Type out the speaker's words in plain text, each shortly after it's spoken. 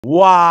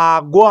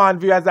Wow, go on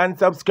viewers and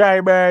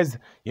subscribers.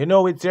 You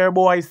know it's your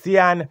boy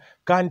Sian.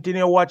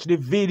 Continue watch the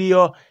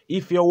video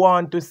if you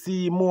want to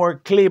see more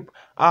clip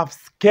of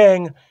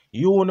Skeng.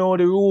 You know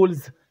the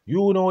rules,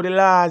 you know the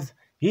laws.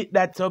 Hit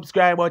that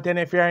subscribe button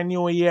if you're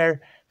new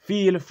here.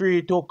 Feel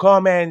free to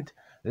comment,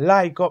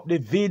 like up the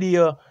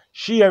video,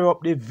 share up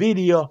the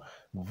video.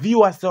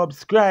 Viewer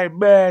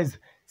subscribers,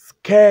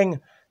 Skeng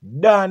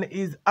Dan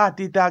is at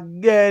it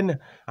again.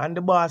 And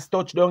the boss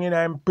touched down in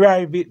a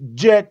private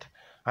jet.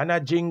 And I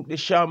drink the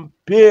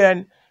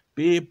champagne.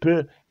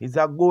 People, it's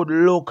a good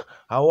look.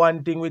 And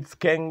one thing with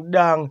Skeng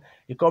Dang,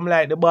 he come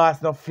like the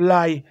boss no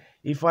fly.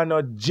 If I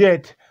no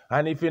jet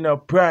and if you no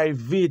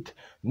private,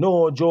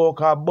 no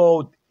joke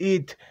about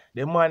it.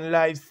 The man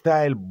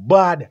lifestyle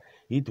bad.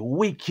 It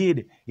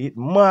wicked, it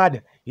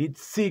mad, it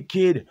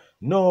sicked,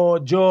 no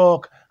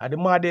joke. And the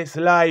maddest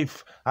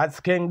life, as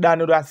Skeng Dan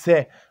would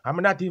say. I'm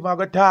not even going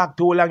to talk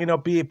too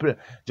long, people.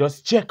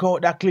 Just check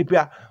out that clip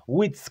here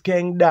with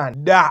Skeng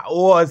Dan. That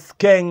was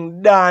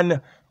Skeng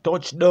Dan.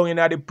 Touchdown in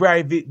the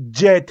private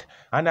jet.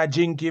 And I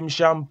drink him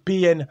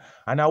champagne.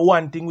 And I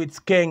one thing with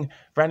Skeng,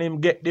 from him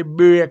get the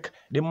break,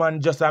 the man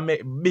just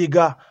make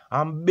bigger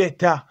and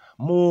better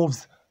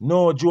moves.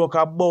 No joke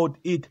about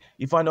it.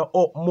 If I no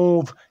up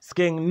move,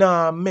 Skeng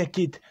nah make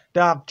it.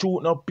 Talk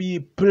truth no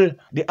people.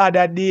 The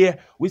other day,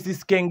 we see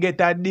Skeng get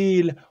a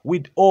deal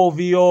with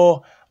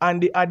OVO.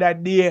 And the other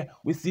day,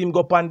 we see him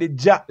go up on the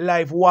JET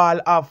Life wall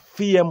of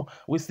fame.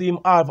 We see him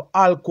have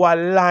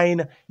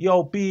alkaline.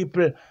 Yo,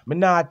 people, me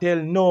not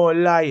tell no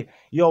lie.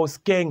 Yo,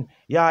 Skeng,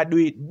 you do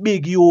it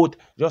big youth.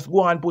 Just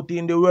go and put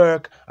in the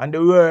work. And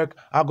the work,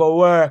 I go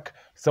work.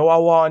 So I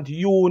want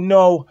you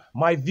now,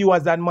 my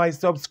viewers and my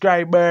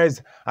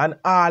subscribers, and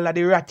all of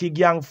the Ratty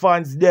Gang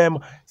fans them,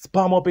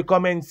 spam up the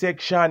comment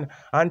section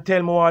and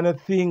tell me what you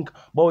think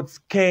about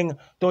Skeng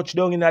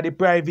touchdown in the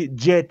private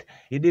jet.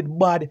 He did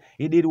bad,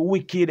 he did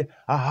wicked,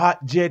 a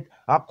hot jet,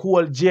 a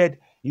cold jet.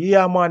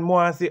 Yeah man, I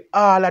want to see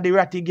all of the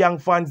Ratty Gang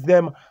fans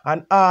them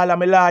and all of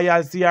my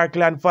loyal CR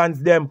Clan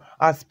fans them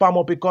and spam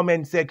up the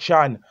comment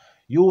section.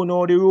 You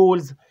know the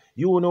rules,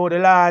 you know the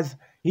laws.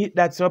 Hit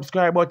that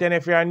subscribe button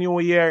if you're new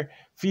here.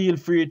 Feel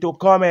free to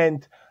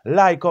comment,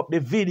 like up the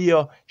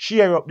video,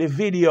 share up the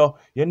video.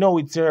 You know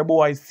it's your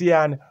boy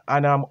Sian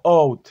and I'm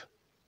out.